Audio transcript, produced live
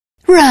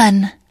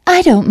Run,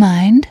 I don't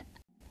mind.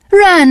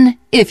 Run,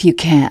 if you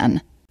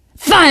can.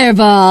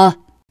 Fireball!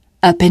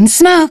 Up in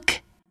smoke.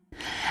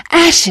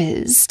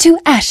 Ashes to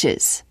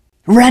ashes.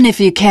 Run if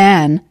you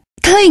can.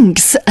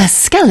 Clinks, a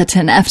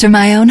skeleton after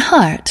my own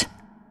heart.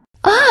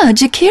 Ah,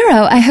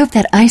 Jakiro, I hope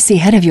that icy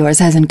head of yours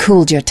hasn't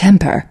cooled your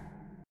temper.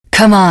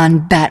 Come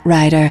on, Bat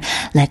Rider,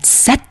 let's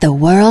set the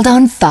world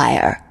on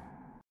fire.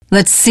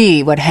 Let's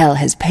see what hell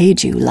has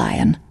paid you,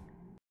 lion.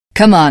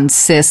 Come on,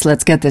 sis,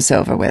 let's get this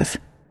over with.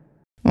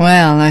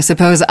 Well, I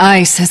suppose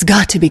ice has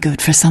got to be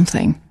good for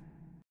something.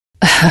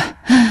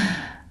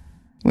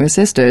 We're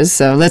sisters,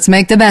 so let's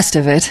make the best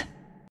of it.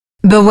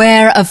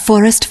 Beware of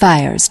forest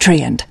fires,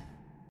 Treant.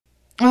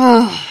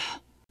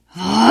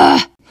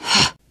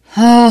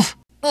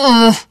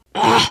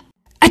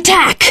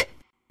 Attack!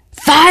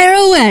 Fire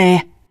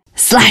away!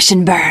 Slash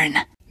and burn.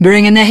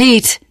 Bring in the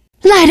heat.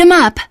 Light 'em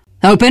up.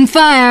 Open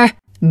fire.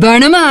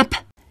 Burn 'em up.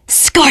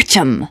 Scorch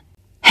 'em.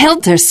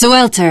 Helter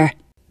swelter.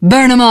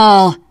 Burn 'em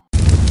all.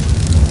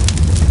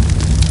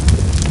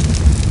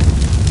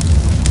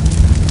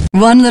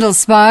 One little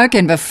spark,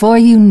 and before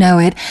you know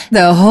it,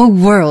 the whole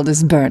world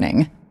is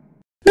burning.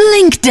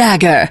 Blink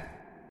dagger!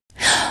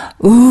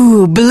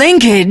 Ooh,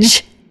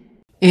 blinkage!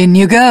 In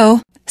you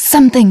go.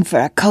 Something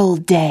for a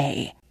cold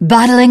day.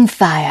 Bottling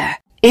fire.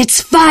 It's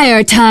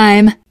fire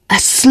time! A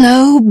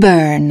slow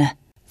burn.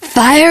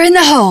 Fire in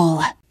the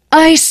hole.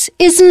 Ice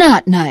is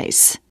not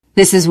nice.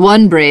 This is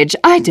one bridge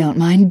I don't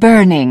mind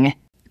burning.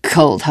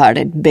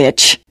 Cold-hearted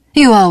bitch.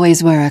 You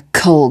always were a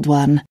cold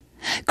one.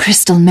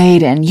 Crystal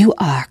Maiden, you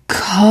are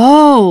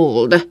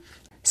cold.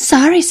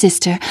 Sorry,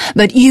 sister,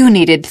 but you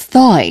needed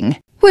thawing.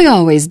 We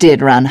always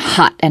did run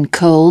hot and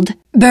cold.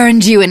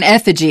 Burned you in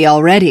effigy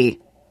already.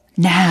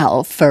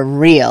 Now, for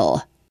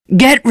real.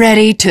 Get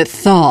ready to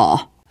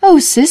thaw. Oh,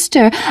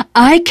 sister,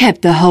 I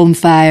kept the home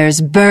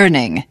fires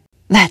burning.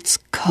 That's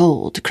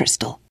cold,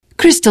 Crystal.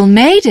 Crystal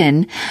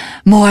Maiden?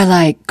 More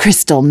like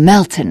Crystal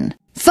Melton.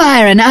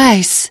 Fire and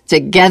ice,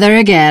 together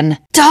again.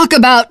 Talk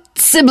about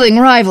sibling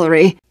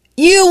rivalry.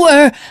 You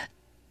were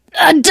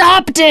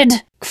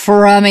adopted,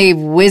 crummy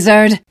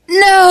wizard.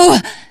 No,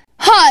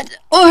 hot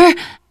or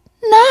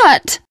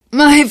not.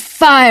 My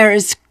fire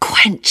is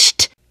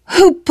quenched.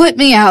 Who put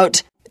me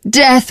out?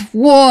 Death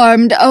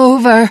warmed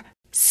over,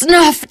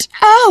 snuffed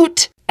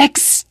out,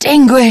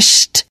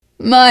 extinguished.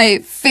 My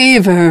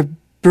fever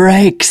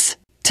breaks.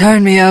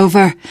 Turn me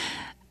over.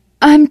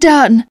 I'm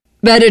done.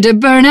 Better to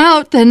burn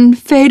out than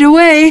fade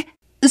away.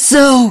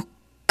 So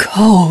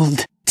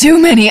cold. Too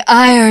many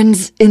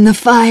irons in the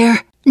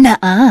fire.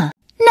 Nuh-uh.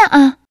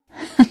 Nuh-uh.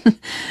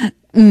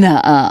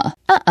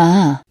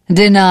 Nuh-uh.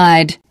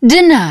 Denied.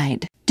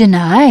 Denied.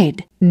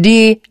 Denied.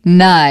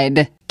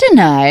 Denied.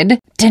 Denied.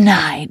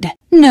 Denied.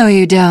 No,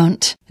 you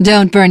don't.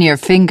 Don't burn your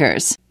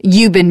fingers.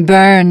 You've been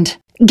burned.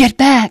 Get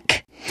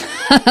back.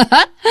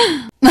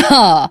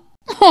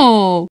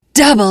 Oh,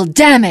 double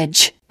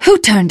damage. Who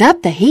turned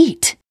up the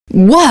heat?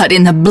 What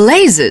in the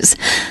blazes?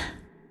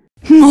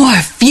 More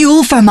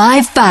fuel for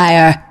my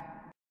fire.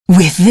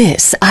 With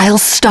this, I'll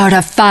start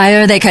a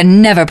fire they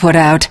can never put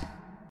out.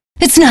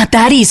 It's not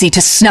that easy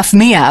to snuff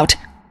me out.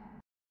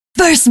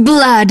 First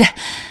blood.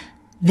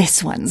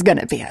 This one's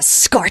gonna be a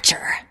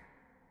scorcher.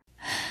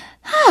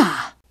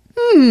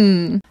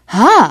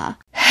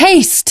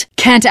 Haste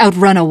can't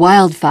outrun a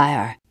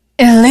wildfire.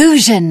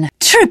 Illusion,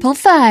 triple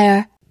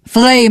fire.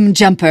 Flame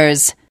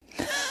jumpers.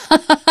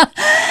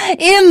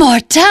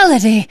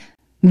 Immortality.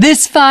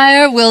 This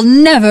fire will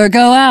never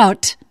go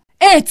out.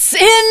 It's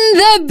in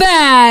the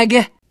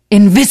bag.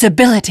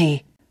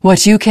 Invisibility.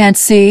 What you can't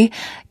see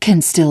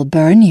can still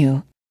burn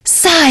you.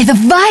 Scythe of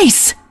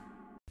Vice.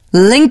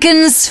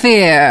 Lincoln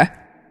Sphere.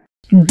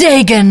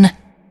 Dagon.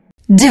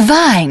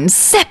 Divine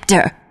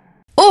Scepter.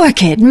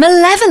 Orchid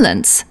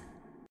Malevolence.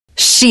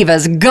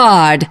 Shiva's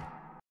Guard.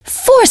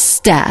 Force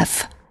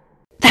Staff.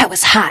 That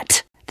was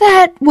hot.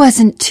 That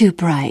wasn't too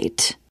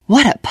bright.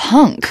 What a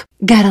punk.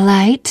 Got a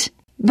light?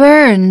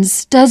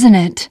 Burns, doesn't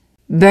it?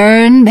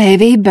 Burn,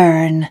 baby,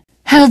 burn.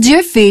 Held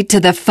your feet to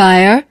the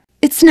fire?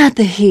 It's not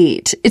the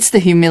heat, it's the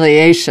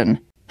humiliation.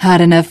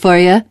 Hot enough for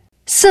you?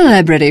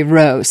 Celebrity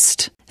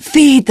roast.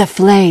 Feed the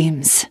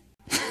flames.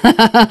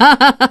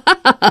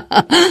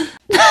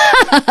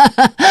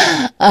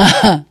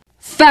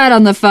 Fat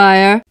on the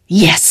fire.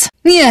 Yes,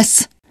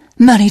 yes.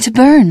 Money to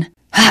burn.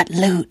 Hot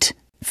loot.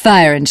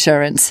 Fire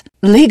insurance.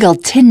 Legal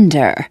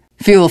tinder.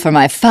 Fuel for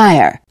my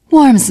fire.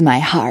 Warms my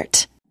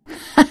heart.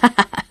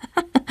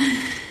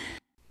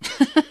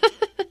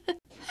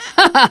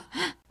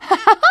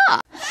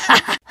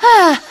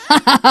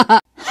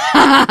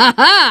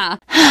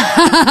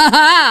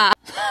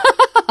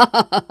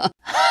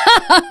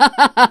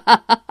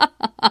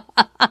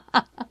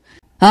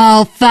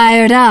 All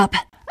fired up.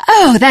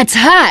 Oh, that's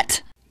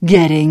hot.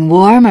 Getting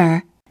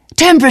warmer.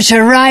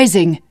 Temperature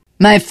rising.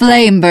 My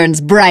flame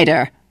burns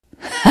brighter.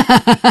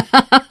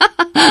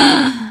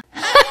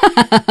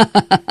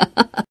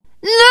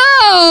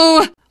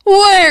 No!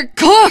 We're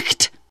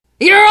cooked!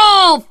 You're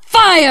all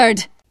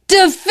fired!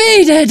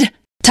 Defeated!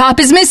 Top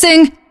is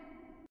missing.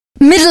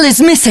 Middle is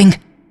missing.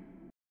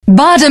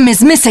 bottom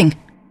is missing.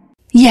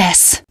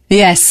 Yes,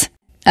 yes.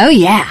 Oh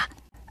yeah.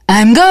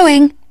 I'm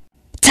going.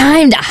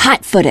 Time to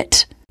hot-foot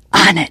it.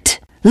 On it.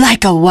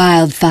 Like a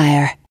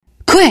wildfire.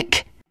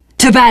 Quick.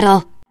 To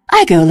battle.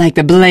 I go like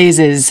the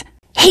blazes.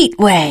 Heat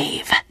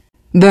wave.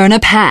 Burn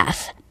a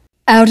path.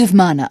 Out of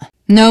mana.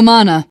 No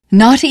mana.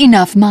 Not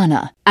enough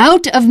mana.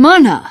 Out of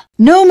mana.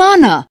 No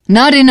mana.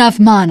 Not enough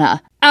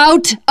mana.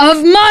 Out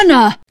of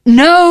mana.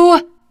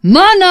 No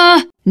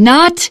mana.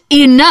 Not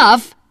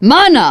enough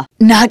mana.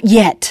 Not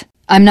yet.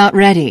 I'm not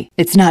ready.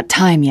 It's not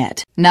time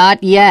yet.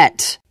 Not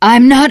yet.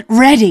 I'm not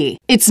ready.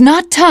 It's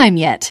not time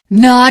yet.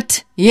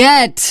 Not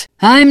yet.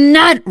 I'm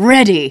not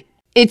ready.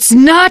 It's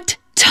not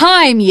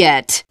time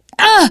yet.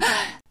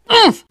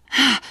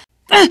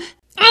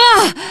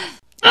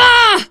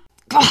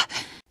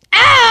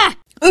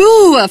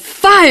 Ooh, a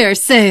fire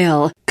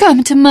sale.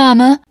 Come to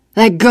Mama.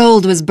 That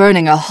gold was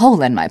burning a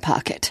hole in my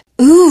pocket.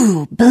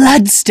 Ooh,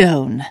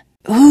 bloodstone.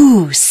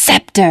 Ooh,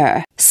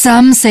 scepter.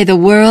 Some say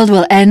the world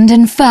will end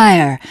in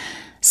fire.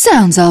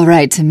 Sounds all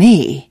right to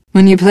me.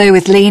 When you play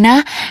with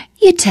Lina,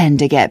 you tend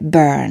to get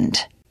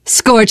burned.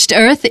 Scorched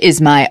earth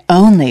is my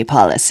only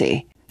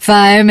policy.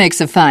 Fire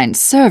makes a fine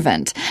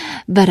servant,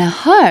 but a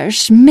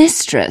harsh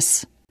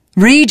mistress.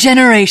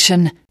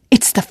 Regeneration.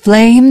 It's the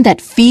flame that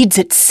feeds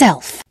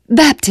itself.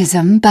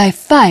 Baptism by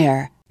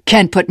fire.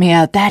 Can't put me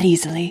out that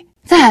easily.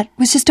 That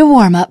was just a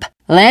warm-up.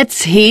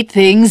 Let's heat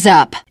things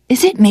up.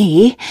 Is it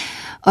me?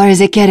 Or is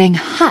it getting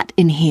hot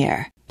in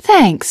here?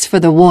 Thanks for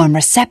the warm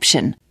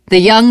reception. The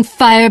young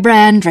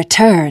firebrand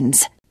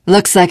returns.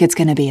 Looks like it's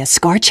gonna be a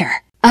scorcher.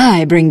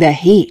 I bring the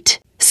heat.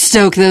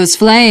 Stoke those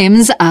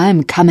flames,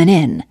 I'm coming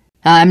in.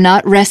 I'm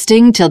not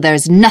resting till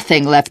there's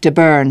nothing left to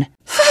burn.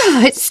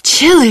 It's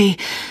chilly.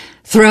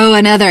 Throw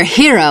another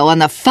hero on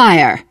the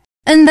fire.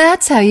 And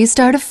that's how you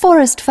start a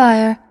forest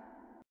fire.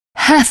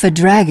 Half a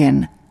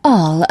dragon,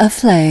 all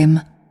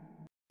aflame.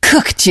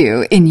 Cooked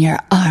you in your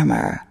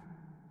armor.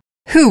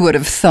 Who would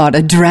have thought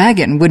a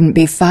dragon wouldn't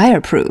be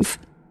fireproof?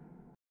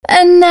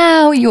 And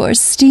now you're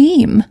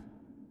steam.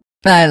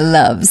 I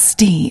love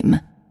steam.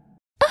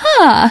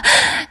 Ah,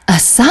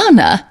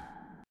 Asana.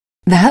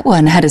 That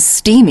one had a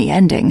steamy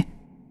ending.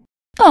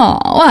 Oh,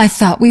 I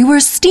thought we were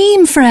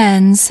steam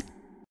friends.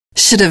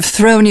 Should have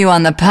thrown you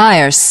on the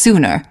pyre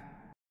sooner.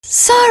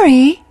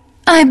 Sorry,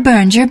 I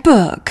burned your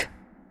book.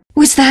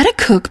 Was that a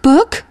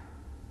cookbook?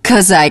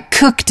 'Cause I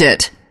cooked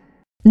it.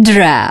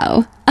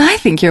 Drow, I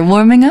think you're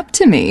warming up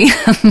to me.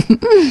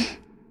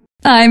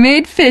 I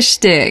made fish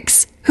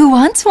sticks. Who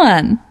wants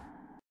one?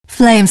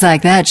 Flames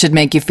like that should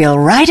make you feel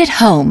right at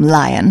home,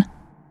 lion.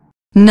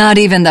 Not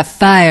even the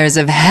fires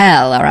of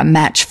hell are a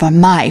match for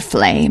my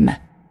flame.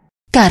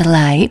 Got a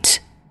light?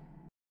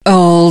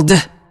 Old.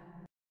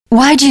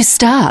 Why'd you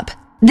stop?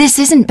 This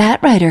isn't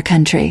Batrider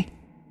country.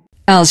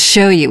 I'll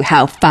show you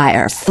how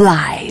fire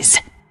flies.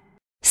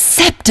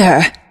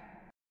 Scepter.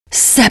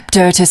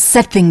 Scepter to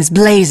set things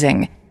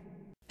blazing.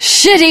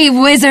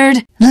 Shitty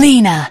wizard!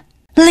 Lina.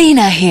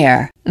 Lina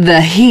here.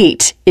 The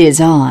heat is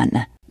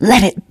on.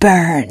 Let it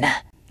burn.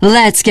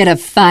 Let's get a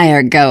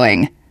fire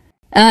going.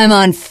 I'm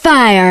on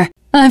fire.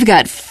 I've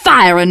got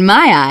fire in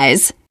my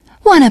eyes.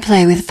 Wanna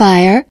play with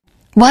fire?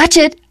 Watch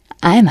it.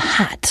 I'm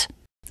hot.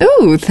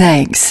 Ooh,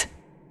 thanks.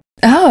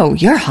 Oh,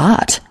 you're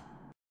hot.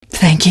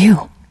 Thank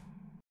you.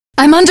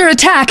 I'm under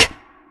attack.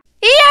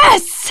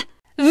 Yes!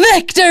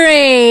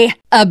 Victory!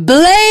 A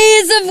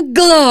blaze of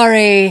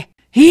glory.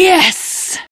 Yes!